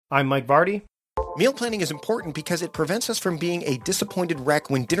I'm Mike Vardy. Meal planning is important because it prevents us from being a disappointed wreck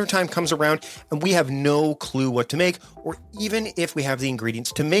when dinner time comes around and we have no clue what to make, or even if we have the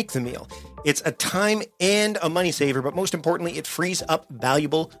ingredients to make the meal. It's a time and a money saver, but most importantly, it frees up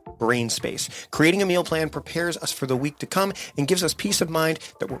valuable brain space. Creating a meal plan prepares us for the week to come and gives us peace of mind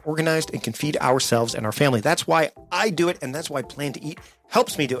that we're organized and can feed ourselves and our family. That's why I do it, and that's why Plan to Eat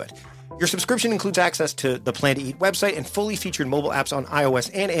helps me do it. Your subscription includes access to the Plan to Eat website and fully featured mobile apps on iOS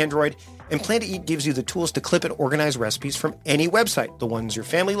and Android. And Plan to Eat gives you the tools to clip and organize recipes from any website, the ones your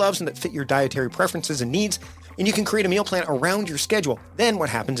family loves and that fit your dietary preferences and needs. And you can create a meal plan around your schedule. Then what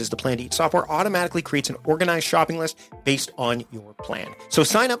happens is the Plan to Eat software automatically creates an organized shopping list based on your plan. So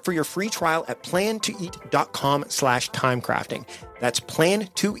sign up for your free trial at plantoeat.com/timecrafting. That's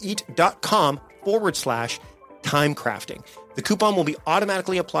plantoeat.com/timecrafting. The coupon will be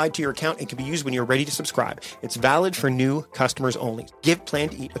automatically applied to your account and can be used when you're ready to subscribe. It's valid for new customers only. Give Plan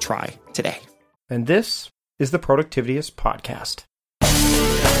to Eat a try today. And this is the Productivityist Podcast.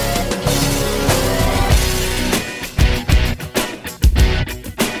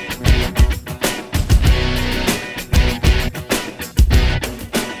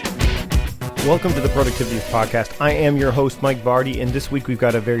 Welcome to the Productivityist Podcast. I am your host, Mike Vardy, and this week we've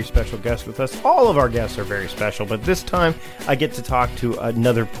got a very special guest with us. All of our guests are very special, but this time I get to talk to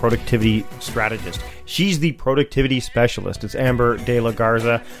another productivity strategist. She's the productivity specialist. It's Amber de la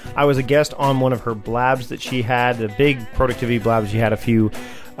Garza. I was a guest on one of her blabs that she had, the big productivity blab she had a few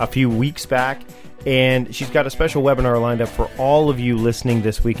weeks back. And she's got a special webinar lined up for all of you listening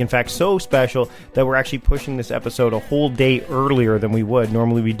this week. In fact, so special that we're actually pushing this episode a whole day earlier than we would.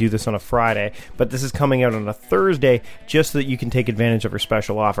 Normally we do this on a Friday, but this is coming out on a Thursday just so that you can take advantage of her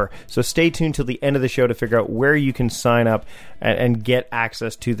special offer. So stay tuned till the end of the show to figure out where you can sign up and get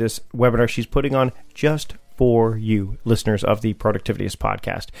access to this webinar she's putting on just for you, listeners of the Productivityist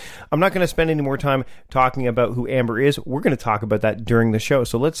Podcast. I'm not going to spend any more time talking about who Amber is. We're going to talk about that during the show.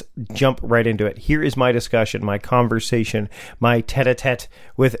 So let's jump right into it. Here is my discussion, my conversation, my tete-a-tete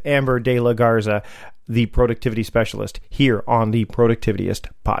with Amber de la Garza, the productivity specialist, here on the Productivityist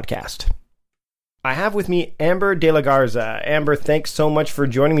Podcast. I have with me Amber de la Garza. Amber, thanks so much for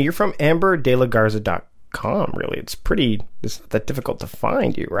joining me. You're from amberdelagarza.com, really. It's not that difficult to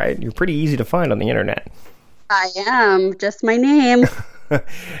find you, right? You're pretty easy to find on the internet. I am, just my name.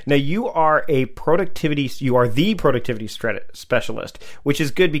 Now, you are the productivity specialist, which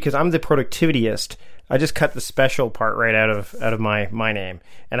is good because I'm the productivityist. I just cut the special part right out of my name,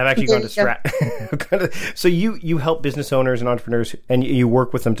 and I've actually gone to strat. So you help business owners and entrepreneurs, and you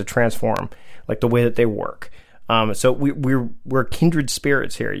work with them to transform like the way that they work. So we're kindred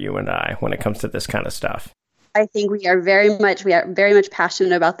spirits here, you and I, when it comes to this kind of stuff. I think we are very much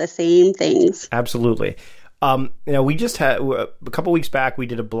passionate about the same things. Absolutely. We just had a couple weeks back, we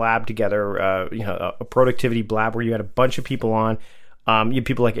did a blab together, a productivity blab where you had a bunch of people on. You had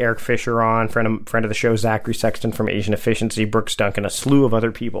people like Eric Fisher on, friend of the show, Zachary Sexton from Asian Efficiency, Brooks Duncan, a slew of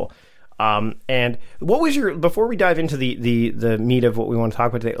other people. And what was before we dive into the meat of what we want to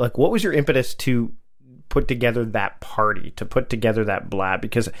talk about today, like what was your impetus to put together that party, to put together that blab?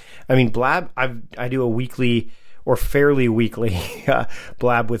 Because, I mean, blab, I do a weekly or fairly weekly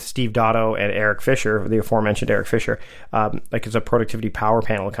blab with Steve Dotto and Eric Fisher, the aforementioned Eric Fisher, like it's a productivity power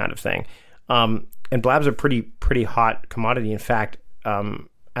panel kind of thing. And blabs are pretty hot commodity. In fact,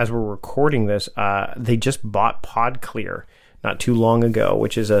 as we're recording this, they just bought PodClear not too long ago,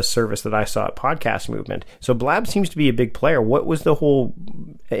 which is a service that I saw at Podcast Movement. So blab seems to be a big player. What was the whole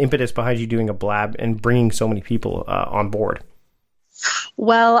impetus behind you doing a blab and bringing so many people on board?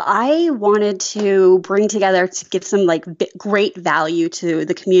 Well, I wanted to bring together to give some great value to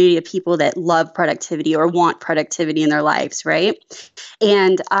the community of people that love productivity or want productivity in their lives, right?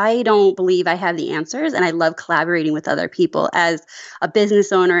 And I don't believe I have the answers, and I love collaborating with other people. As a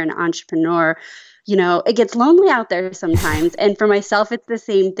business owner and entrepreneur, it gets lonely out there sometimes. And for myself, it's the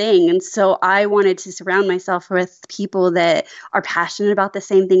same thing. And so I wanted to surround myself with people that are passionate about the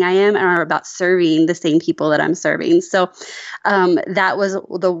same thing I am and are about serving the same people that I'm serving. So that was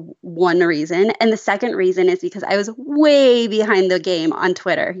the one reason. And the second reason is because I was way behind the game on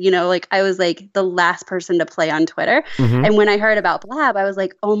Twitter. I was like the last person to play on Twitter. Mm-hmm. And when I heard about Blab, I was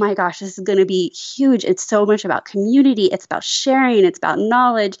like, oh my gosh, this is going to be huge. It's so much about community. It's about sharing. It's about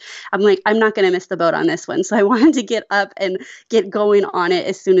knowledge. I'm like, I'm not going to miss the boat on this one. So I wanted to get up and get going on it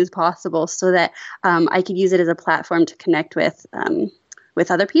as soon as possible so that I could use it as a platform to connect with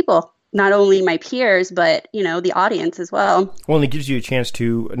other people, not only my peers, but, the audience as well. Well, and it gives you a chance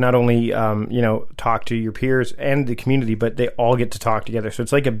to not only, talk to your peers and the community, but they all get to talk together. So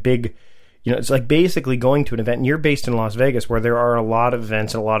it's like a big, it's like basically going to an event, and you're based in Las Vegas where there are a lot of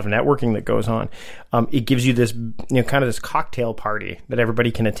events and a lot of networking that goes on. It gives you this, kind of this cocktail party that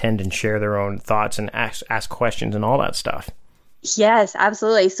everybody can attend and share their own thoughts and ask questions and all that stuff. Yes,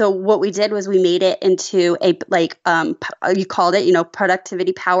 absolutely. So what we did was we made it into a you called it,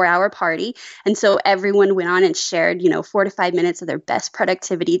 productivity power hour party. And so everyone went on and shared, 4 to 5 minutes of their best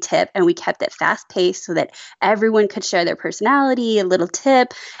productivity tip. And we kept it fast paced so that everyone could share their personality, a little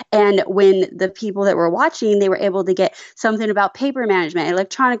tip. And when the people that were watching, they were able to get something about paper management,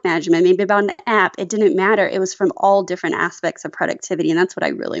 electronic management, maybe about an app. It didn't matter. It was from all different aspects of productivity. And that's what I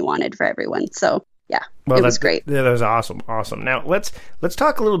really wanted for everyone. So yeah, well, it was great. That was awesome. Now let's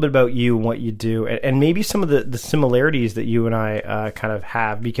talk a little bit about you and what you do, and maybe some of the similarities that you and I kind of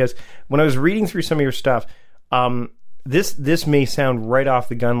have. Because when I was reading through some of your stuff, this may sound right off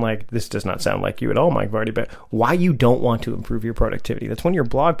the gun like this does not sound like you at all, Mike Vardy. But why you don't want to improve your productivity? That's one of your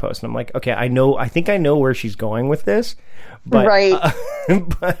blog posts, and I'm like, okay, I think I know where she's going with this, but right.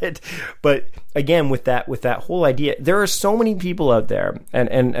 But again, with that whole idea, there are so many people out there,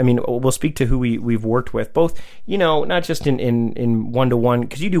 and I mean, we'll speak to who we've worked with, both, not just in one-to-one,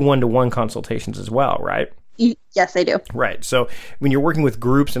 because you do one-to-one consultations as well, right? Yes, I do. Right. So when you're working with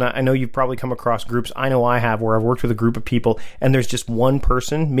groups, and I know you've probably come across groups, I know I have, where I've worked with a group of people, and there's just one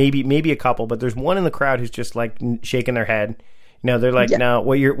person, maybe a couple, but there's one in the crowd who's just like shaking their head. They're like, no,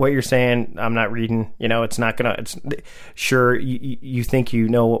 what you're saying, I'm not reading. It's not gonna. It's sure you think you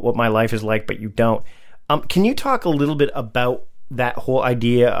know what my life is like, but you don't. Can you talk a little bit about that whole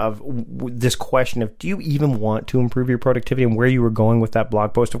idea of this question of, do you even want to improve your productivity, and where you were going with that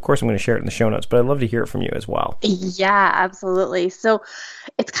blog post? Of course, I'm going to share it in the show notes, but I'd love to hear it from you as well. Yeah, absolutely. So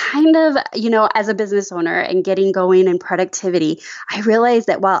it's kind of, as a business owner and getting going in productivity, I realized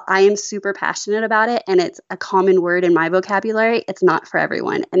that while I am super passionate about it and it's a common word in my vocabulary, it's not for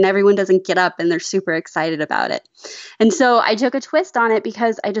everyone, and everyone doesn't get up and they're super excited about it. And so I took a twist on it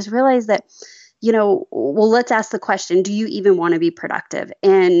because I just realized that, well, let's ask the question, do you even want to be productive?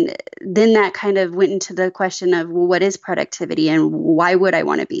 And then that kind of went into the question of, well, what is productivity and why would I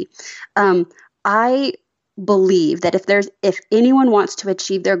want to be? I believe that if anyone wants to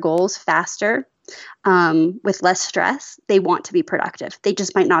achieve their goals faster, with less stress, they want to be productive. They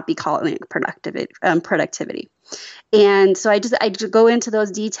just might not be calling it productivity. And so I just go into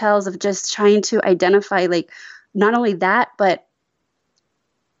those details of just trying to identify, like, not only that, but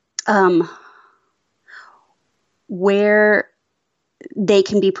where they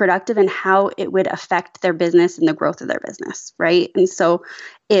can be productive and how it would affect their business and the growth of their business, right? And so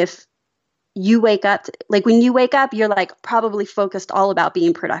if you wake up, like when you wake up, you're like probably focused all about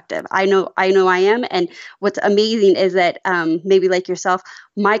being productive. I know I am. And what's amazing is that maybe like yourself,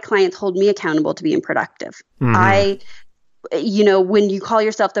 my clients hold me accountable to being productive. Mm-hmm. When you call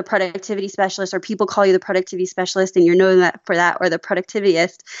yourself the productivity specialist, or people call you the productivity specialist, and you're known that for that, or the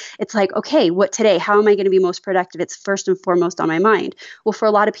productivityist, it's like, okay, what today? How am I going to be most productive? It's first and foremost on my mind. Well, for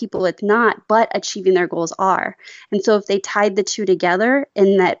a lot of people, it's not, but achieving their goals are. And so if they tied the two together,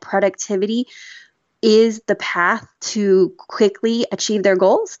 and that productivity is the path to quickly achieve their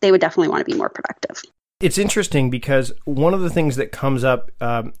goals, they would definitely want to be more productive. It's interesting because one of the things that comes up,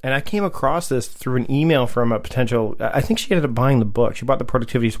 and I came across this through an email from a potential, I think she ended up buying the book. She bought the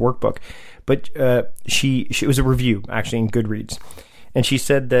Productivityist Workbook, but it was a review actually in Goodreads. And she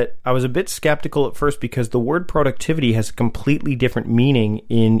said that I was a bit skeptical at first because the word productivity has a completely different meaning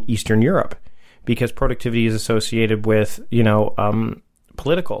in Eastern Europe, because productivity is associated with,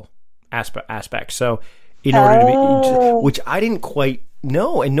 political aspects. So in order to be, which I didn't quite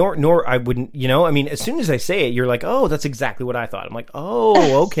know, and nor I wouldn't, as soon as I say it, you're like, oh, that's exactly what I thought. I'm like,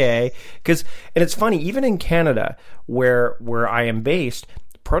 oh, okay. And it's funny, even in Canada, where I am based,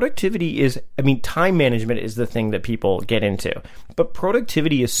 productivity is, time management is the thing that people get into. But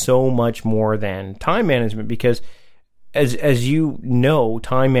productivity is so much more than time management, because as you know,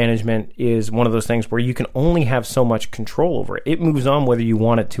 time management is one of those things where you can only have so much control over it. It moves on whether you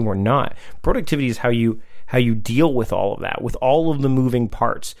want it to or not. Productivity is how you deal with all of that, with all of the moving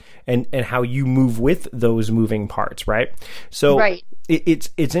parts, and how you move with those moving parts, right? So right. It's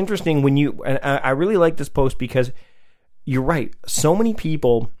interesting when and I really like this post because you're right. So many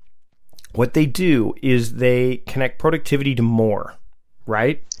people, what they do is they connect productivity to more,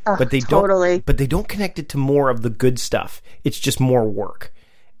 right? But they don't connect it to more of the good stuff. It's just more work.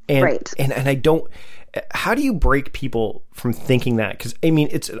 And, right. And I don't, how do you break people from thinking that? Because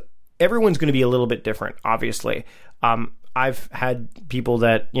everyone's going to be a little bit different, obviously. I've had people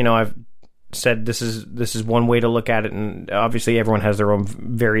that, I've said this is one way to look at it, and obviously everyone has their own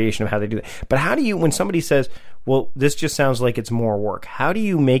variation of how they do that. But how do you, when somebody says, well, this just sounds like it's more work. How do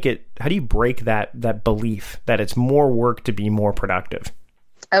you break that belief that it's more work to be more productive?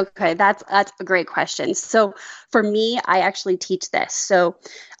 Okay, that's a great question. So for me, I actually teach this. So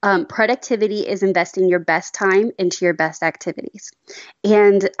productivity is investing your best time into your best activities.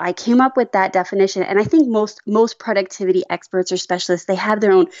 And I came up with that definition. And I think most productivity experts or specialists, they have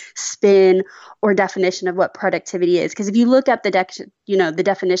their own spin or definition of what productivity is. Because if you look up the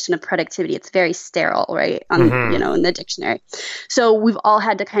definition of productivity, it's very sterile, right? In the dictionary. So we've all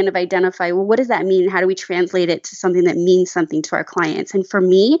had to kind of identify, well, what does that mean? How do we translate it to something that means something to our clients? And for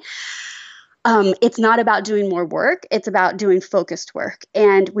me, it's not about doing more work. It's about doing focused work.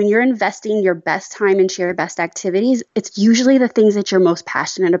 And when you're investing your best time into your best activities, it's usually the things that you're most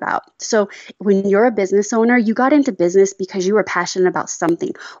passionate about. So when you're a business owner, you got into business because you were passionate about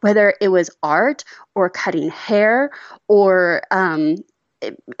something, whether it was art or cutting hair or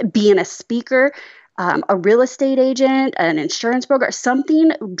being a speaker, a real estate agent, an insurance broker.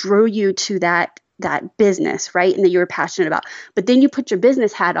 Something drew you to that business, right? And that you were passionate about. But then you put your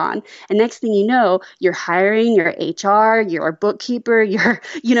business hat on, and next thing you know, you're hiring, you're HR, you're a bookkeeper,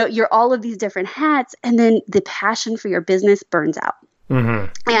 you're all of these different hats, and then the passion for your business burns out.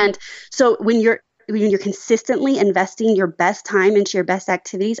 And so when you're consistently investing your best time into your best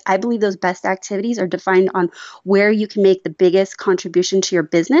activities, I believe those best activities are defined on where you can make the biggest contribution to your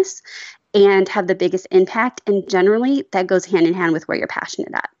business and have the biggest impact. And generally, that goes hand in hand with where you're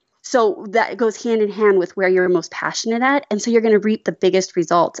passionate at. So that goes hand in hand with where you're most passionate at. And so you're going to reap the biggest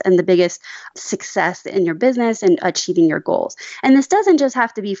results and the biggest success in your business and achieving your goals. And this doesn't just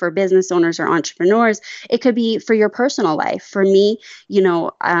have to be for business owners or entrepreneurs. It could be for your personal life. For me,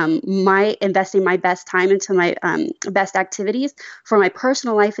 my investing my best time into my best activities for my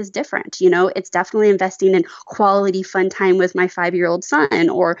personal life is different. It's definitely investing in quality fun time with my 5-year-old son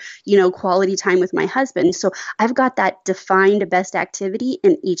or, quality time with my husband. So I've got that defined best activity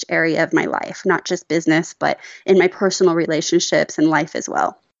in each area of my life, not just business, but in my personal relationships and life as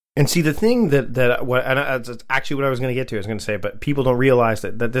well. And see, the thing that's actually what I was going to get to, I was going to say, but people don't realize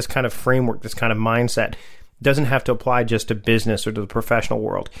that this kind of framework, this kind of mindset doesn't have to apply just to business or to the professional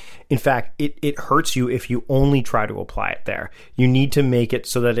world. In fact, it hurts you if you only try to apply it there. You need to make it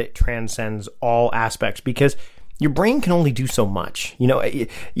so that it transcends all aspects, because your brain can only do so much. You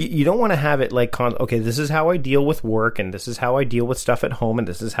don't want to have it like, okay, this is how I deal with work, and this is how I deal with stuff at home, and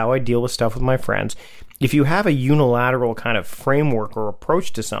this is how I deal with stuff with my friends. If you have a unilateral kind of framework or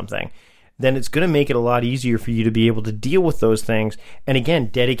approach to something, then it's going to make it a lot easier for you to be able to deal with those things. And again,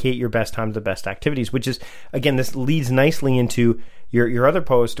 dedicate your best time to the best activities, which is, again, this leads nicely into your other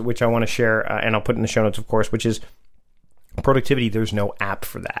post, which I want to share, and I'll put in the show notes, of course, which is productivity. There's no app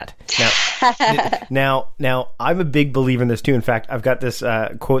for that. Now, I'm a big believer in this too. In fact, I've got this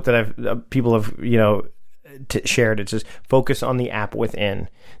quote that people have shared. It says, "Focus on the app within."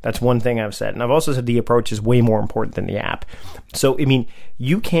 That's one thing I've said, and I've also said the approach is way more important than the app. So, I mean,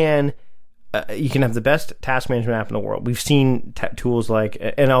 you can have the best task management app in the world. We've seen tools like,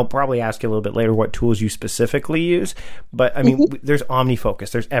 and I'll probably ask you a little bit later what tools you specifically use, but I mean, there's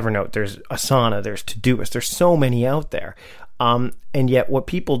OmniFocus, there's Evernote, there's Asana, there's Todoist, there's so many out there. And yet what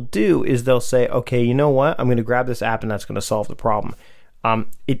people do is they'll say, okay, you know what? I'm going to grab this app and that's going to solve the problem.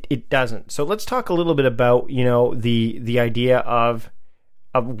 It doesn't. So let's talk a little bit about, the idea of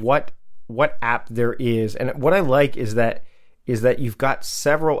what app there is. And what I like is that you've got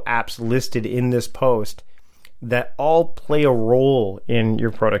several apps listed in this post that all play a role in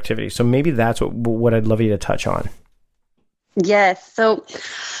your productivity. So maybe that's what I'd love you to touch on. Yes. So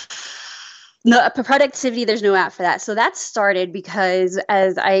no, for productivity, there's no app for that. So that started because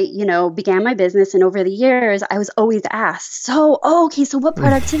as I, began my business, and over the years, I was always asked, so what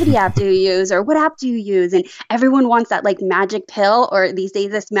productivity app do you use? Or what app do you use? And everyone wants that like magic pill, or these days,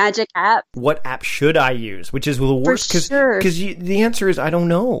 this magic app. What app should I use? Which is the worst, because the answer is, I don't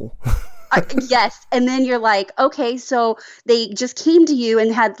know. Yes. And then you're like, okay, so they just came to you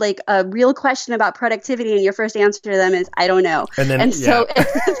and had like a real question about productivity, and your first answer to them is, I don't know. So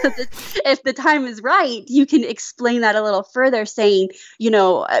if the time is right, you can explain that a little further, saying,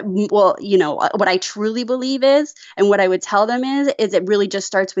 what I truly believe is, and what I would tell them is it really just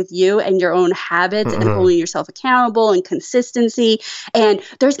starts with you and your own habits and holding yourself accountable and consistency. And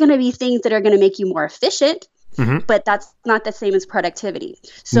there's going to be things that are going to make you more efficient. But that's not the same as productivity.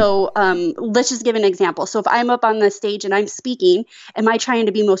 So let's just give an example. So if I'm up on the stage and I'm speaking, am I trying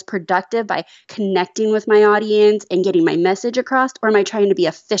to be most productive by connecting with my audience and getting my message across, or am I trying to be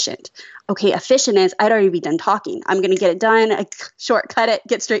efficient? Okay, efficient is I'd already be done talking. I'm going to get it done, I shortcut it,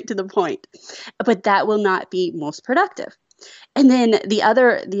 get straight to the point. But that will not be most productive. And then the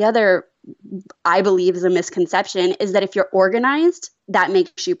other I believe is a misconception, is that if you're organized, that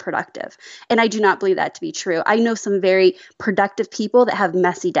makes you productive. And I do not believe that to be true. I know some very productive people that have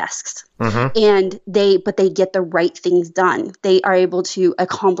messy desks, and they get the right things done. They are able to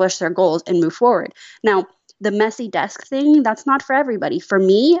accomplish their goals and move forward. Now, the messy desk thing, that's not for everybody. For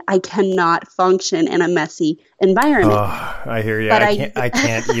me, I cannot function in a messy environment. Oh, I hear you. But I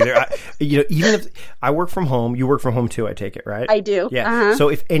can't either. Even if I work from home, you work from home too, I take it, right? I do. Yeah. So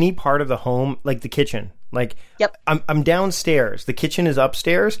if any part of the home, like the kitchen, I'm downstairs, the kitchen is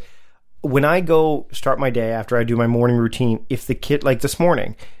upstairs. When I go start my day after I do my morning routine, if the kid, like this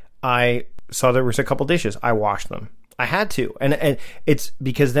morning, I saw there was a couple dishes, I washed them. I had to. And it's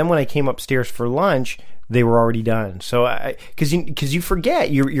because then when I came upstairs for lunch, they were already done. So because you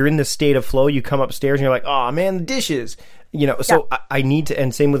forget, you're in this state of flow. You come upstairs and you're like, oh man, the dishes. So I need to,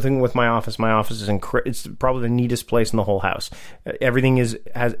 and same with my office. My office is it's probably the neatest place in the whole house. Everything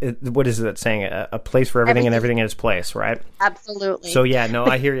has what is that saying? A place for everything and everything in its place, right? Absolutely. So yeah, no,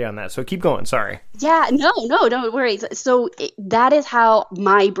 I hear you on that. So keep going. Sorry. Yeah, no, don't worry. So that is how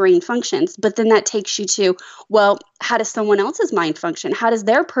my brain functions. But then that takes you to, well, how does someone else's mind function? How does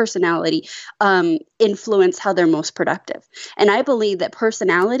their personality influence how they're most productive? And I believe that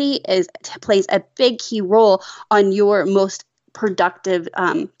personality plays a big key role on your most productive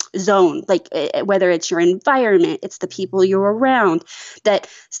zone, like whether it's your environment, it's the people you're around. That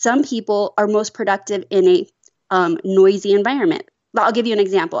some people are most productive in a noisy environment. I'll give you an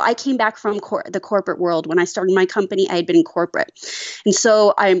example. I came back from the corporate world. When I started my company, I had been in corporate. And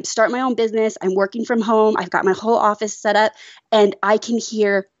so I start my own business. I'm working from home. I've got my whole office set up, and I can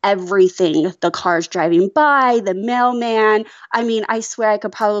hear everything. The cars driving by, the mailman. I mean, I swear I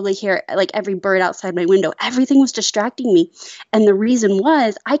could probably hear like every bird outside my window. Everything was distracting me. And the reason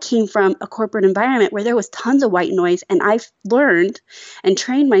was I came from a corporate environment where there was tons of white noise, and I've learned and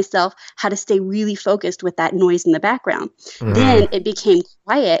trained myself how to stay really focused with that noise in the background. Then it became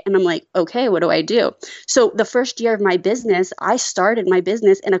quiet, and I'm like, okay, what do I do? So the first year of my business, I started my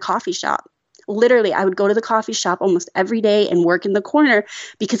business in a coffee shop. Literally, I would go to the coffee shop almost every day and work in the corner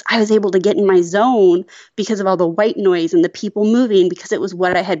because I was able to get in my zone because of all the white noise and the people moving, because it was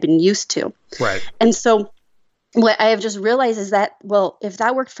what I had been used to. Right. And so what I have just realized is that, well, if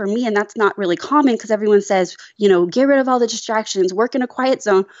that worked for me, and that's not really common because everyone says, get rid of all the distractions, work in a quiet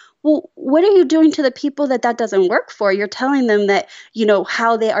zone. Well, what are you doing to the people that doesn't work for? You're telling them that,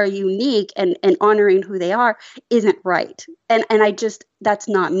 how they are unique and honoring who they are isn't right. And that's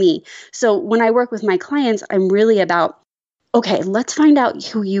not me. So when I work with my clients, I'm really about, okay, let's find out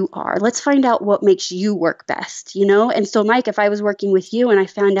who you are. Let's find out what makes you work best, And so, Mike, if I was working with you and I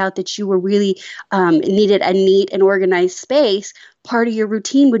found out that you were really needed a neat and organized space, part of your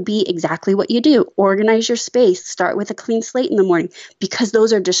routine would be exactly what you do. Organize your space. Start with a clean slate in the morning, because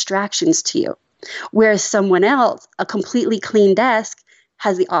those are distractions to you. Whereas someone else, a completely clean desk,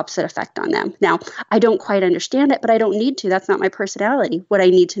 has the opposite effect on them. Now, I don't quite understand it, but I don't need to. That's not my personality. What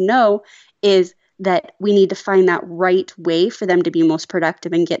I need to know is that we need to find that right way for them to be most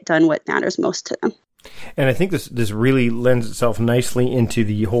productive and get done what matters most to them. And I think this really lends itself nicely into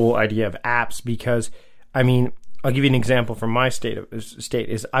the whole idea of apps, because, I mean, I'll give you an example from my state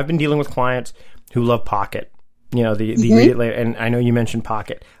is I've been dealing with clients who love Pocket, the read it later, and I know you mentioned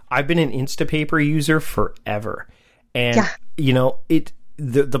Pocket. I've been an Instapaper user forever, and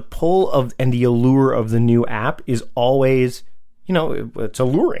the pull of and the allure of the new app is always, it's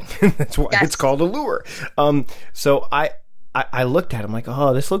alluring. That's why it's called Allure. So I looked at it, I'm like,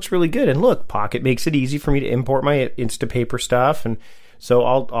 oh, this looks really good. And look, Pocket makes it easy for me to import my Instapaper stuff. And so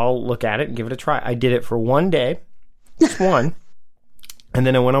I'll look at it and give it a try. I did it for one day, just one. And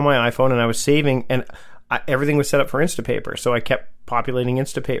then I went on my iPhone and I was saving, and everything was set up for Instapaper. So I kept populating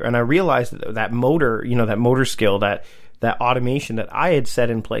Instapaper, and I realized that motor, that motor skill, that automation that I had set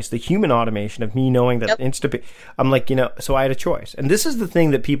in place, the human automation of me knowing that Instapaper, I'm like, so I had a choice. And this is the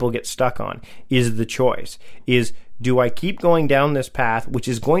thing that people get stuck on, is the choice. Is, do I keep going down this path, which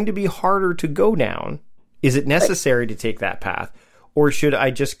is going to be harder to go down? Is it necessary to take that path? Or should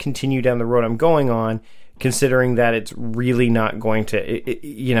I just continue down the road I'm going on, considering that it's really not going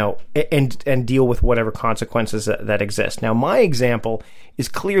to, and deal with whatever consequences that exist? Now, my example is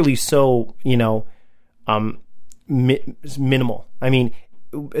clearly so, minimal. I mean,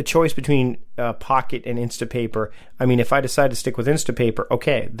 a choice between Pocket and Instapaper. I mean, if I decide to stick with Instapaper,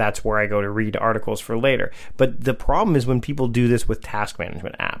 okay, that's where I go to read articles for later. But the problem is when people do this with task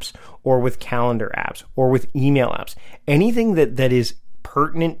management apps, or with calendar apps, or with email apps, anything that is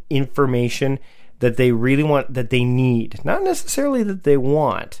pertinent information that they really want, that they need, not necessarily that they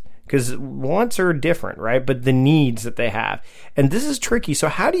want, because wants are different, right? But the needs that they have. And this is tricky. So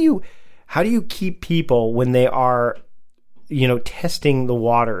how do you how do you keep people when they are, testing the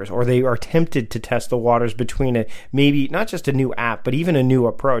waters, or they are tempted to test the waters between maybe not just a new app, but even a new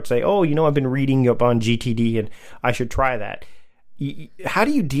approach? Say, I've been reading up on GTD and I should try that. How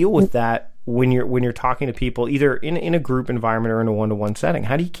do you deal with that when you're talking to people, either in a group environment or in a one-to-one setting?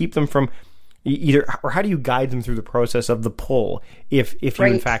 How do you keep them from or how do you guide them through the process of the pull if you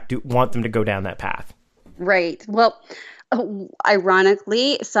in fact want them to go down that path? Right. Well,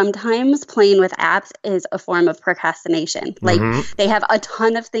 ironically, sometimes playing with apps is a form of procrastination. Like they have a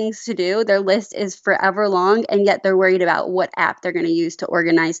ton of things to do. Their list is forever long, and yet they're worried about what app they're going to use to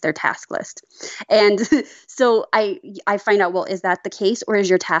organize their task list. And so I find out, well, is that the case, or is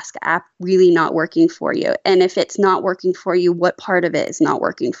your task app really not working for you? And if it's not working for you, what part of it is not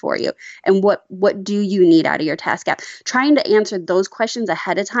working for you? And what do you need out of your task app? Trying to answer those questions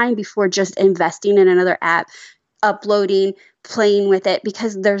ahead of time before just investing in another app, uploading, playing with it,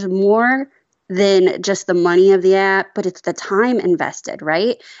 because there's more than just the money of the app, but it's the time invested,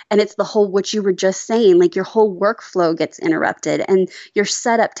 right? And it's the whole, what you were just saying, like your whole workflow gets interrupted and your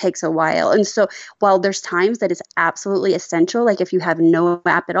setup takes a while. And so while there's times that it's absolutely essential, like if you have no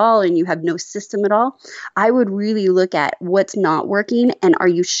app at all and you have no system at all, I would really look at what's not working and are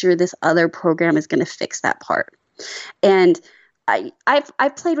you sure this other program is going to fix that part? And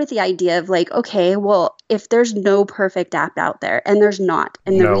I've played with the idea of like, okay, well, if there's no perfect app out there, and there's not,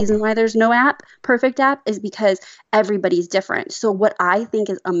 and the reason why there's no perfect app is because everybody's different. So what I think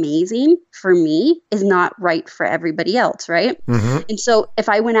is amazing for me is not right for everybody else, right? And so if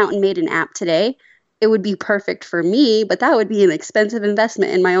I went out and made an app today, it would be perfect for me, but that would be an expensive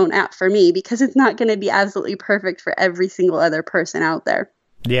investment in my own app for me, because it's not going to be absolutely perfect for every single other person out there.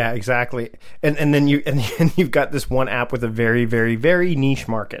 Yeah, exactly. And then you've got this one app with a very, very, very niche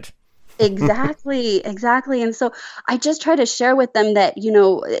market. Exactly. And so I just try to share with them that,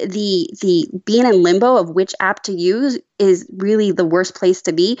 the being in limbo of which app to use is really the worst place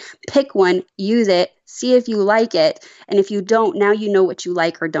to be. Pick one, use it, see if you like it. And if you don't, now you know what you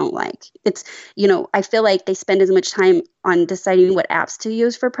like or don't like. It's, I feel like they spend as much time on deciding what apps to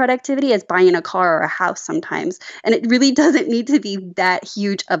use for productivity as buying a car or a house sometimes. And it really doesn't need to be that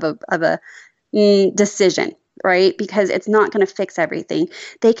huge of a decision, right? Because it's not going to fix everything.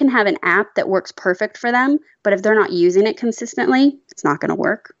 They can have an app that works perfect for them, but if they're not using it consistently, it's not going to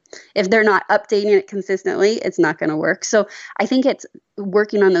work. If they're not updating it consistently, it's not going to work. So I think it's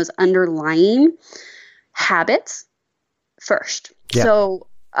working on those underlying habits first. Yeah. So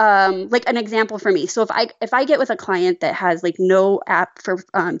like an example for me. So if I get with a client that has like no app for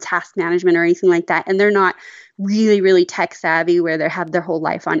task management or anything like that, and they're not really, really tech savvy where they have their whole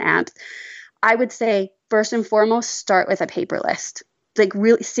life on apps, I would say first and foremost, start with a paper list. Like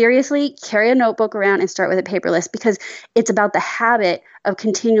really seriously, carry a notebook around and start with a paper list, because it's about the habit of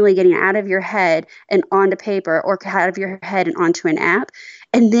continually getting out of your head and onto paper, or out of your head and onto an app.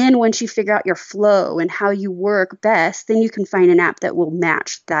 And then once you figure out your flow and how you work best, then you can find an app that will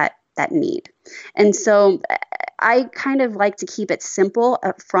match that need. And so I kind of like to keep it simple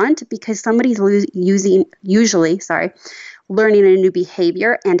up front, because somebody's usually learning a new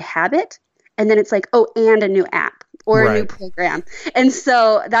behavior and habit. And then it's like, and a new app or a new program. And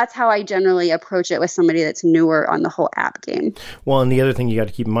so that's how I generally approach it with somebody that's newer on the whole app game. Well, and the other thing you got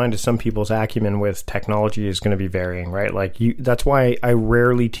to keep in mind is some people's acumen with technology is going to be varying, right? Like that's why I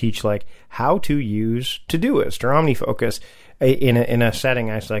rarely teach like how to use Todoist or OmniFocus in a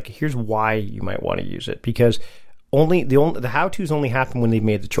setting. I was like, here's why you might want to use it, because the how-tos only happen when they've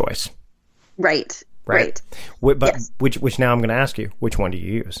made the choice. Right. But yes. Which now I'm going to ask you, which one do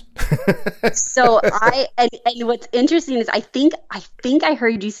you use? So and what's interesting is I think I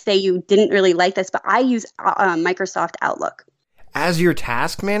heard you say you didn't really like this, but I use Microsoft Outlook as your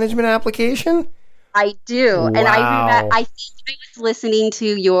task management application. I do. Wow. And I think I was listening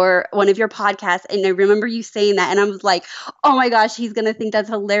to one of your podcasts, and I remember you saying that, and I was like, oh my gosh, he's going to think that's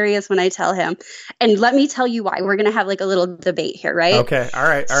hilarious when I tell him. And let me tell you why. We're going to have like a little debate here, right? Okay. All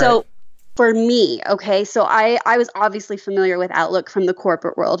right. So for me, okay, so I was obviously familiar with Outlook from the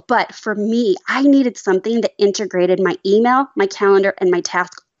corporate world, but for me, I needed something that integrated my email, my calendar, and my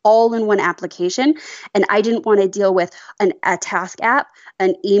task all in one application. And I didn't want to deal with a task app,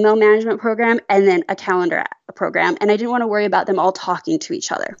 an email management program, and then a calendar program. And I didn't want to worry about them all talking to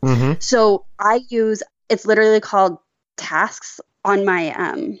each other. Mm-hmm. So it's literally called Tasks on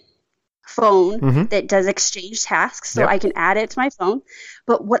my phone that does exchange tasks. So I can add it to my phone.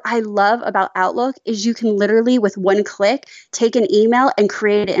 But what I love about Outlook is you can literally with one click take an email and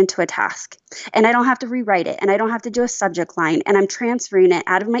create it into a task. And I don't have to rewrite it, and I don't have to do a subject line, and I'm transferring it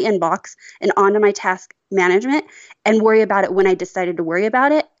out of my inbox and onto my task management and worry about it when I decided to worry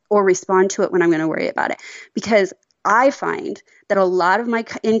about it, or respond to it when I'm going to worry about it. Because I find that a lot of my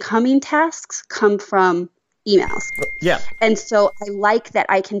incoming tasks come from emails. Yeah. And so I like that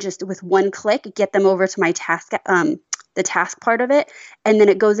I can just, with one click, get them over to my task, the task part of it, and then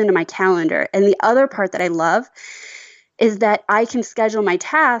it goes into my calendar. And the other part that I love is that I can schedule my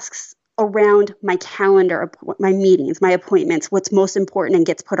tasks around my calendar, my meetings, my appointments, what's most important, and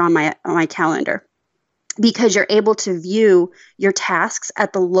gets put on my calendar. Because you're able to view your tasks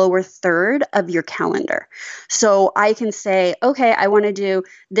at the lower third of your calendar. So I can say, okay, I want to do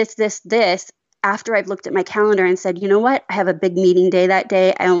this, after I've looked at my calendar and said, you know what, I have a big meeting day that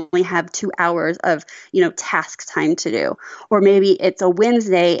day. I only have 2 hours of, task time to do. Or maybe it's a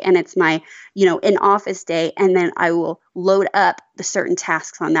Wednesday and it's my, in office day, and then I will load up the certain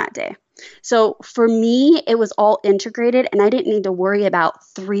tasks on that day. So for me, it was all integrated, and I didn't need to worry about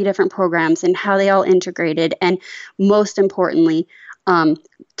 3 different programs and how they all integrated. And most importantly,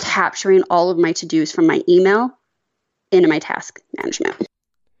 capturing all of my to-dos from my email into my task management.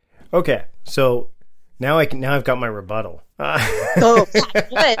 Okay, so now I've got my rebuttal. Oh, good.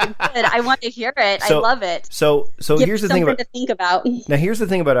 I want to hear it. I love it. So here's the thing about to think about. Now here's the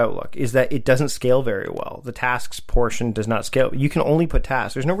thing about Outlook is that it doesn't scale very well. The tasks portion does not scale. You can only put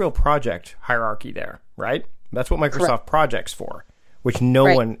tasks. There's no real project hierarchy there, right? That's what Microsoft Correct. Project's for, which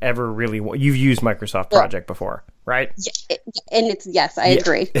no one ever really. You've used Microsoft Project before, right? Yeah, and it's yes, I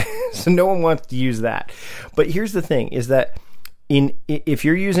agree. So no one wants to use that. But here's the thing: is that if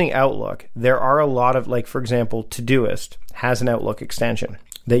you're using Outlook, there are a lot of, like, for example, Todoist has an Outlook extension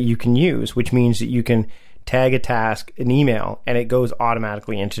that you can use, which means that you can tag a task, an email, and it goes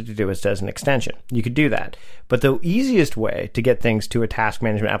automatically into Todoist as an extension. You could do that. But the easiest way to get things to a task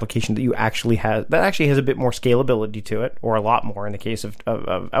management application that actually has a bit more scalability to it, or a lot more in the case of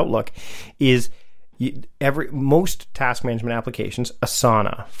Outlook, is most task management applications,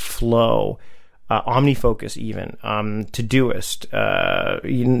 Asana, Flow, OmniFocus, even Todoist,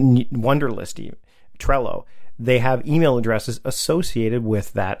 Wunderlist, even Trello, they have email addresses associated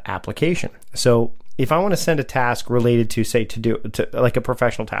with that application. So if I want to send a task related to, say, to like a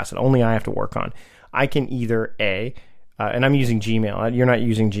professional task that only I have to work on, I can either and I'm using Gmail. You're not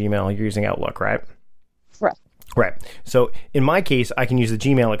using Gmail. You're using Outlook, right? Right. So in my case, I can use the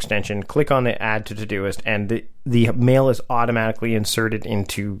Gmail extension, click on the add to Todoist, and the mail is automatically inserted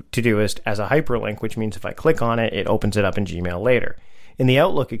into Todoist as a hyperlink, which means if I click on it, it opens it up in Gmail later. In the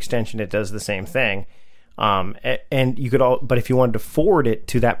Outlook extension, it does the same thing. And you could but if you wanted to forward it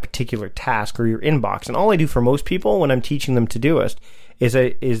to that particular task or your inbox, and all I do for most people when I'm teaching them Todoist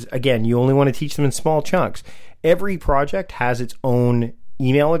is again, you only want to teach them in small chunks. Every project has its own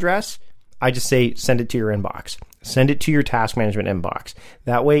email address. I just say, send it to your inbox. Send it to your task management inbox.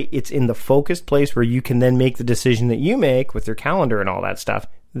 That way, it's in the focused place where you can then make the decision that you make with your calendar and all that stuff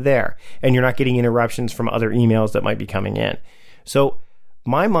there. And you're not getting interruptions from other emails that might be coming in. So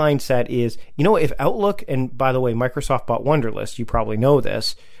my mindset is, if Outlook, and by the way, Microsoft bought Wunderlist, you probably know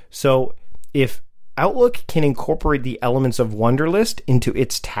this. So if Outlook can incorporate the elements of Wunderlist into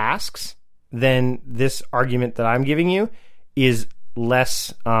its tasks, then this argument that I'm giving you is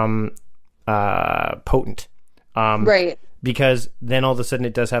less potent, right? Because then all of a sudden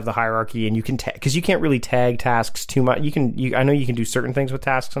it does have the hierarchy, and you can because you can't really tag tasks too much. I know you can do certain things with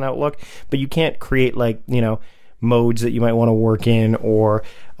tasks in Outlook, but you can't create modes that you might want to work in, or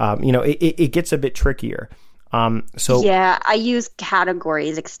it gets a bit trickier. Yeah, I use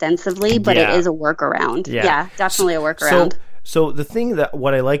categories extensively, but it is a workaround. Yeah, definitely a workaround. So the thing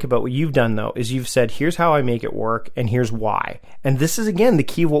what I like about what you've done, though, is you've said, here's how I make it work, and here's why. And this is, again, the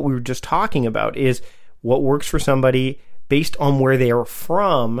key of what we were just talking about, is what works for somebody based on where they are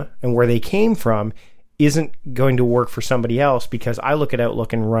from and where they came from isn't going to work for somebody else, because I look at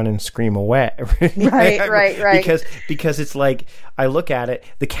Outlook and run and scream away. Right. Because it's like, I look at it,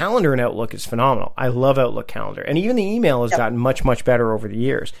 the calendar in Outlook is phenomenal. I love Outlook calendar. And even the email has gotten much, much better over the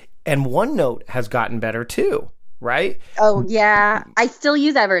years. And OneNote has gotten better too. Right? Oh, yeah. I still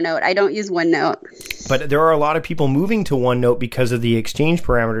use Evernote. I don't use OneNote. But there are a lot of people moving to OneNote because of the exchange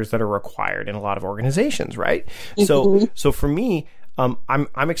parameters that are required in a lot of organizations, right? Mm-hmm. So for me,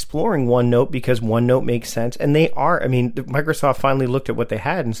 I'm exploring OneNote because OneNote makes sense. And Microsoft finally looked at what they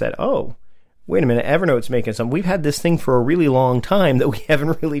had and said, oh, wait a minute, Evernote's making some. We've had this thing for a really long time that we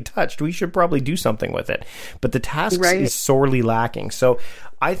haven't really touched. We should probably do something with it. But the tasks is sorely lacking. So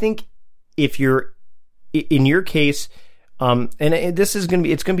I think if you're in your case, this is going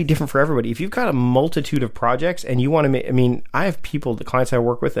to be different for everybody. If you've got a multitude of projects and you want to make, I have the clients I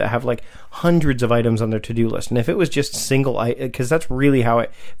work with that have like hundreds of items on their to-do list. And if it was just because that's really how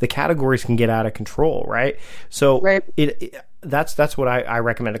the categories can get out of control, right? So that's what I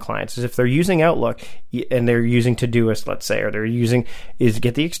recommend to clients is if they're using Outlook and they're using Todoist, let's say, or they're using is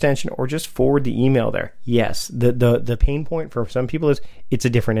get the extension or just forward the email there. Yes, the pain point for some people is it's a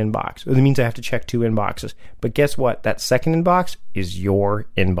different inbox. It means I have to check 2 inboxes. But guess what? That second inbox is your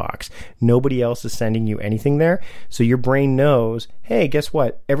inbox. Nobody else is sending you anything there. So your brain knows, hey, guess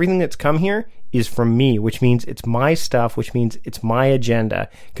what? Everything that's come here is from me, which means it's my stuff, which means it's my agenda.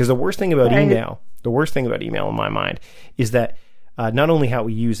 Because the worst thing about email in my mind is that not only how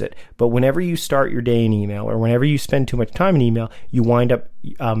we use it, but whenever you start your day in email or whenever you spend too much time in email, you wind up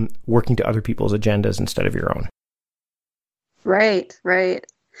working to other people's agendas instead of your own. Right.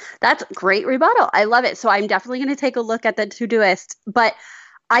 That's great rebuttal. I love it. So I'm definitely going to take a look at the Todoist. But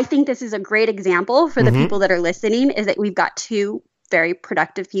I think this is a great example for the people that are listening, is that we've got 2 very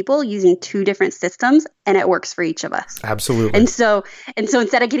productive people using 2 different systems, and it works for each of us. Absolutely. And so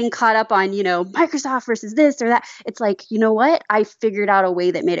instead of getting caught up on, Microsoft versus this or that, it's like, you know what? I figured out a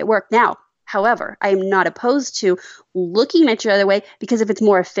way that made it work. Now, however, I am not opposed to looking at your other way, because if it's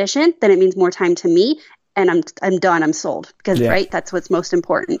more efficient, then it means more time to me, and I'm done. I'm sold, because right, that's what's most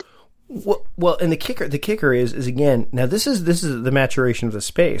important. Well, and the kicker is again, now this is the maturation of the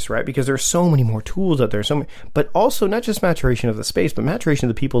space, right? Because there's so many more tools out there, but also not just maturation of the space, but maturation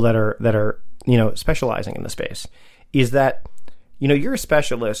of the people that are specializing in the space. Is that you're a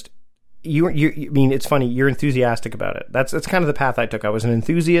specialist. I mean, it's funny. You're enthusiastic about it. That's kind of the path I took. I was an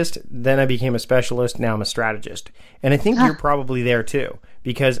enthusiast, then I became a specialist. Now I'm a strategist, and I think you're probably there too.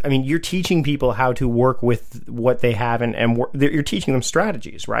 Because I mean, you're teaching people how to work with what they have, and you're teaching them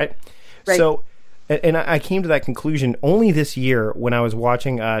strategies, right? Right. So, and I came to that conclusion only this year when I was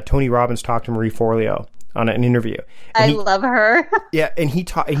watching Tony Robbins talk to Marie Forleo on an interview. And I love her. Yeah, and he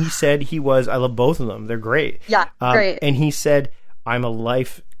said I love both of them. They're great. Yeah, great. And he said, I'm a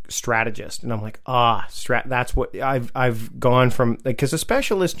life strategist, and I'm like, that's what I've gone from, because a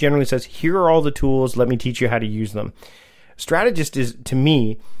specialist generally says, here are all the tools, let me teach you how to use them. Strategist to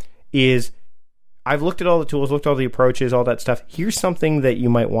me is I've looked at all the tools, looked at all the approaches, all that stuff. Here's something that you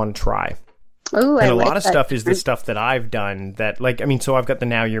might want to try. Ooh, and a lot of stuff is the stuff that I've done that, so I've got the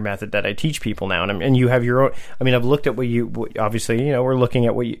Now Your method that I teach people now, and you have your own. I mean, I've looked at obviously, we're looking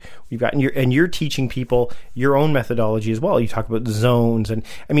at what you've got, and you're teaching people your own methodology as well. You talk about the zones, and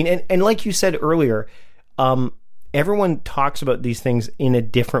I mean, and like you said earlier, everyone talks about these things in a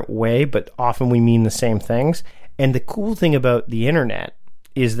different way, but often we mean the same things. And the cool thing about the internet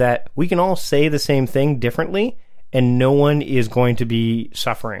is that we can all say the same thing differently, and no one is going to be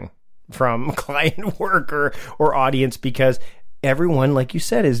suffering from client work or audience, because everyone, like you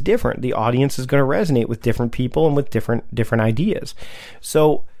said, is different. The audience is going to resonate with different people and with different ideas.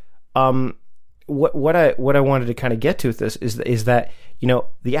 So, what I wanted to kind of get to with this is that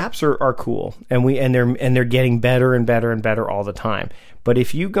the apps are cool, and they're getting better and better and better all the time. But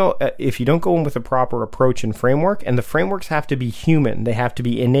if you don't go in with a proper approach and framework, and the frameworks have to be human, they have to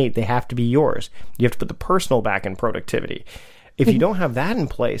be innate, they have to be yours. You have to put the personal back in productivity. If you don't have that in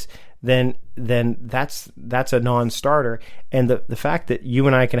place, then that's a non-starter. And the fact that you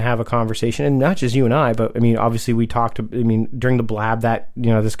and I can have a conversation, and not just you and I, but I mean, obviously we talked, during the blab that,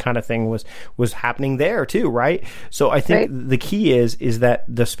 this kind of thing was happening there too, right? So I think the key is that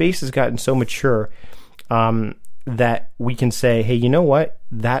the space has gotten so mature, that we can say, hey, you know what?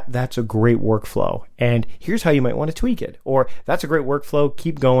 That's a great workflow, and here's how you might want to tweak it. Or that's a great workflow,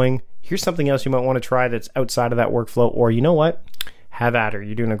 keep going. Here's something else you might want to try that's outside of that workflow. Or you know what? Have at her.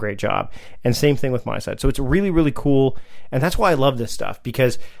 You're doing a great job. And same thing with my side. So it's really, really cool. And that's why I love this stuff,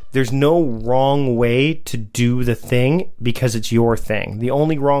 because there's no wrong way to do the thing, because it's your thing. The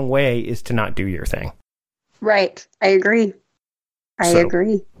only wrong way is to not do your thing. Right. I agree. I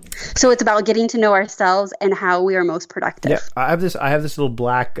agree. So it's about getting to know ourselves and how we are most productive. Yeah, I have this little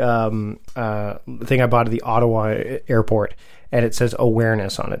black thing I bought at the Ottawa airport, and it says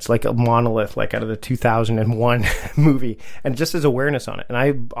awareness on it. It's like a monolith, like out of the 2001 movie, and it just says awareness on it.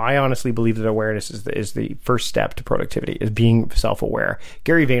 And I honestly believe that awareness is the first step to productivity, is being self-aware.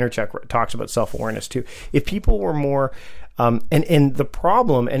 Gary Vaynerchuk talks about self-awareness too. If people were more and the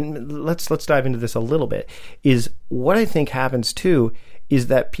problem, and let's dive into this a little bit, is what I think happens too is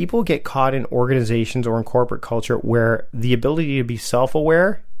that people get caught in organizations or in corporate culture where the ability to be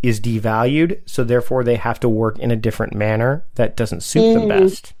self-aware is devalued, so therefore they have to work in a different manner that doesn't suit them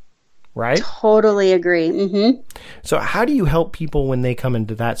best. Right? Totally agree. Mm-hmm. So how do you help people when they come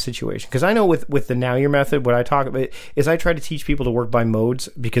into that situation? Because I know with the Now Your method, what I talk about is I try to teach people to work by modes,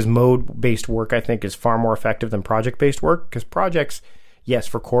 because mode-based work, I think, is far more effective than project-based work. Because projects, yes,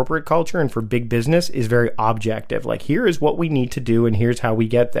 for corporate culture and for big business is very objective. Like, here is what we need to do and here's how we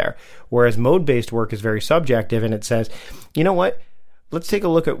get there. Whereas mode-based work is very subjective, and it says, you know what? Let's take a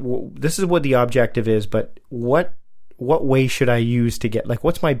look at this is what the objective is, but what way should I use to get, like,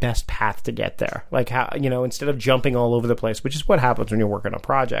 what's my best path to get there? Like, how, instead of jumping all over the place, which is what happens when you're working on a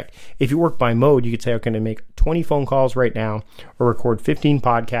project. If you work by mode, you could say, okay, I'm going to make 20 phone calls right now or record 15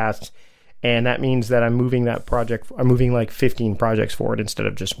 podcasts. And that means that I'm moving like 15 projects forward instead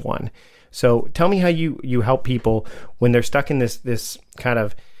of just one. So tell me how you help people when they're stuck in this kind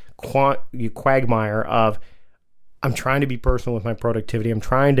of quagmire of, I'm trying to be personal with my productivity. I'm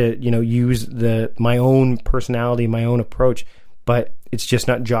trying to, use my own personality, my own approach, but it's just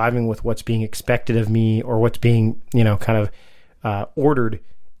not jiving with what's being expected of me or what's being, kind of ordered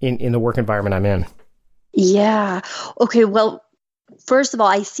in the work environment I'm in. Yeah. Okay. Well, first of all,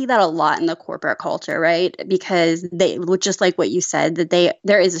 I see that a lot in the corporate culture, right? Because just like what you said, that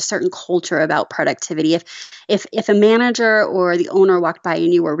there is a certain culture about productivity. If a manager or the owner walked by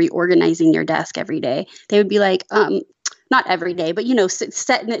and you were reorganizing your desk every day, they would be like, not every day, but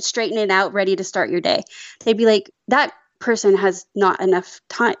setting it, straightening it out, ready to start your day. They'd be like, that person has not enough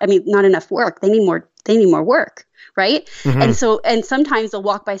time. I mean, not enough work. They need more work. Right. Mm-hmm. And sometimes they'll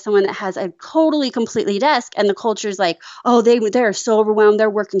walk by someone that has a completely desk, and the culture is like, oh, they're so overwhelmed. They're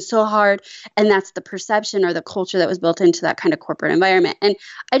working so hard. And that's the perception or the culture that was built into that kind of corporate environment. And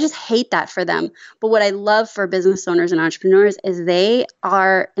I just hate that for them. But what I love for business owners and entrepreneurs is they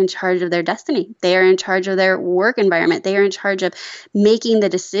are in charge of their destiny. They are in charge of their work environment. They are in charge of making the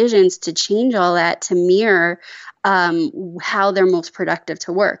decisions to change all that to mirror how they're most productive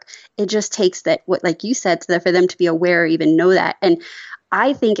to work. It just takes that, like you said, for them to be aware or even know that. And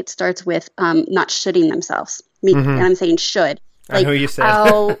I think it starts with not shoulding themselves. And I'm saying should. Like, I know you said.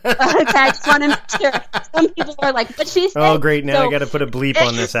 Okay, I just want to make sure. Some people are like, "What she said?" Oh, great! Now I got to put a bleep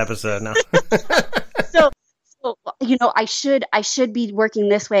on this episode now. So I should be working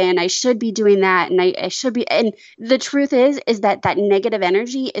this way, and I should be doing that, and I should be. And the truth is that negative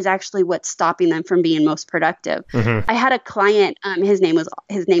energy is actually what's stopping them from being most productive. Mm-hmm. I had a client. His name is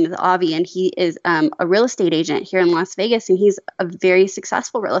Avi, and he is a real estate agent here in Las Vegas, and he's a very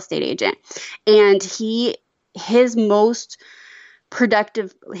successful real estate agent. And his most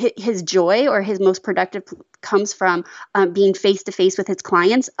productive, his joy or his most productive comes from being face to face with his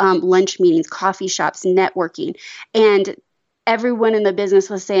clients, lunch meetings, coffee shops, networking. And everyone in the business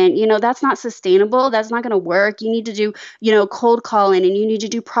was saying, that's not sustainable. That's not going to work. You need to do, cold calling, and you need to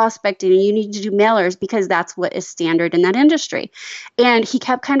do prospecting, and you need to do mailers, because that's what is standard in that industry. And he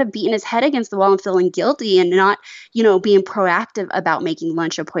kept kind of beating his head against the wall and feeling guilty and not, being proactive about making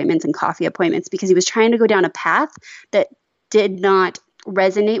lunch appointments and coffee appointments, because he was trying to go down a path that did not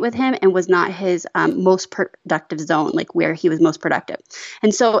resonate with him and was not his most productive zone, like where he was most productive.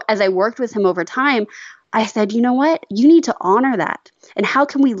 And so as I worked with him over time, I said, you know what? You need to honor that. And how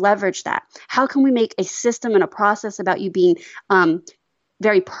can we leverage that? How can we make a system and a process about you being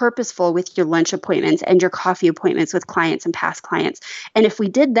very purposeful with your lunch appointments and your coffee appointments with clients and past clients? And if we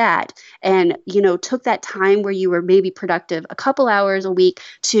did that and, took that time where you were maybe productive a couple hours a week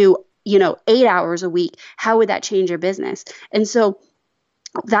to 8 hours a week, how would that change your business? And so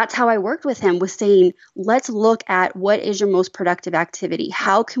that's how I worked with him, was saying, let's look at what is your most productive activity.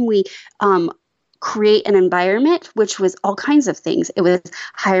 How can we create an environment, which was all kinds of things. It was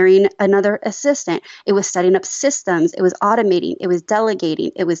hiring another assistant. It was setting up systems. It was automating. It was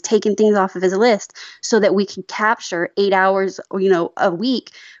delegating. It was taking things off of his list so that we could capture 8 hours, a week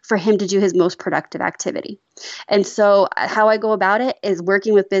for him to do his most productive activity. And so how I go about it is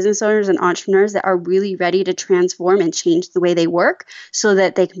working with business owners and entrepreneurs that are really ready to transform and change the way they work so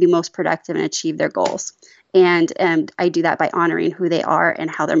that they can be most productive and achieve their goals. And I do that by honoring who they are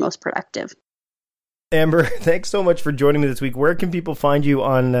and how they're most productive. Amber, thanks so much for joining me this week. Where can people find you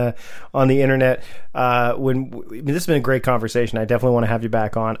on the internet? This has been a great conversation. I definitely want to have you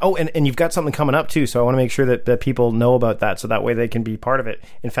back on. Oh, and you've got something coming up too, so I want to make sure that people know about that, so that way they can be part of it.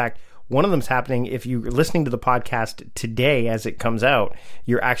 In fact, one of them's happening if you're listening to the podcast today as it comes out.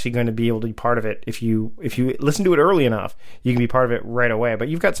 You're actually going to be able to be part of it if you listen to it early enough. You can be part of it right away. But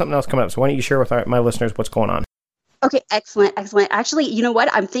you've got something else coming up, so why don't you share with my listeners what's going on? Okay, excellent. Actually, you know what?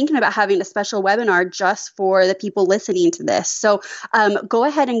 I'm thinking about having a special webinar just for the people listening to this. So go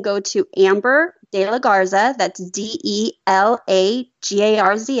ahead and go to Amber De La Garza, that's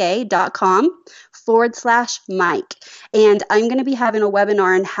DelaGarza.com patreon.com/Mike. And I'm going to be having a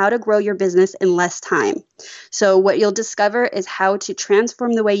webinar on how to grow your business in less time. So what you'll discover is how to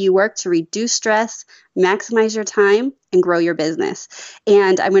transform the way you work to reduce stress, maximize your time, and grow your business.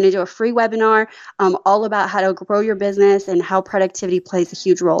 And I'm going to do a free webinar all about how to grow your business and how productivity plays a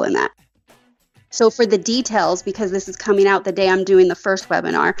huge role in that. So for the details, because this is coming out the day I'm doing the first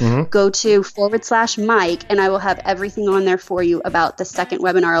webinar, go to /Mike, and I will have everything on there for you about the second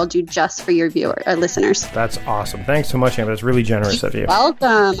webinar I'll do just for your listeners. That's awesome. Thanks so much, Amber. That's really generous of you.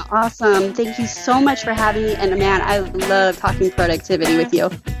 Welcome. Awesome. Thank you so much for having me. And man, I love talking productivity with you.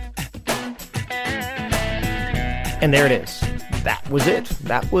 And there it is. That was it.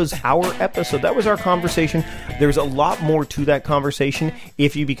 That was our episode. That was our conversation. There's a lot more to that conversation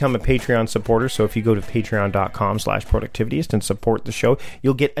if you become a Patreon supporter. So if you go to patreon.com/productivityist and support the show,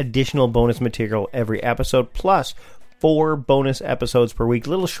 you'll get additional bonus material every episode, plus 4 bonus episodes per week,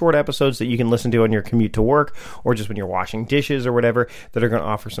 little short episodes that you can listen to on your commute to work or just when you're washing dishes or whatever, that are going to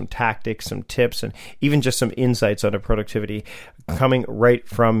offer some tactics, some tips, and even just some insights onto productivity coming right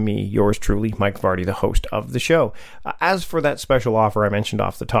from me, yours truly, Mike Vardy, the host of the show. As for that special offer I mentioned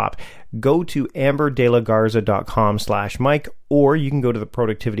off the top, go to amberdelagarza.com/Mike, or you can go to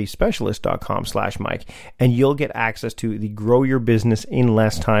theproductivityspecialist.com/Mike, and you'll get access to the Grow Your Business in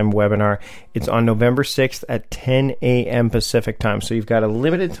Less Time webinar. It's on November 6th at 10 a.m. Pacific time, so you've got a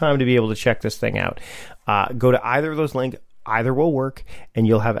limited time to be able to check this thing out. Go to either of those links. Either will work, and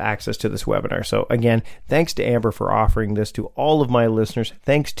you'll have access to this webinar. So again, thanks to Amber for offering this to all of my listeners.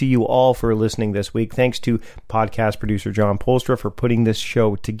 Thanks to you all for listening this week. Thanks to podcast producer John Polstra for putting this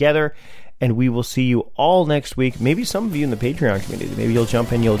show together. And we will see you all next week. Maybe some of you in the Patreon community. Maybe you'll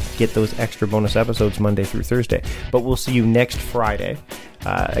jump in, you'll get those extra bonus episodes Monday through Thursday. But we'll see you next Friday.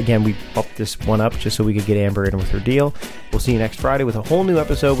 Again, we bumped this one up just so we could get Amber in with her deal. We'll see you next Friday with a whole new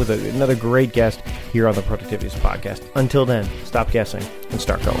episode with another great guest here on the Productivityist Podcast. Until then, stop guessing and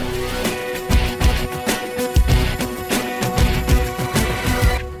start going.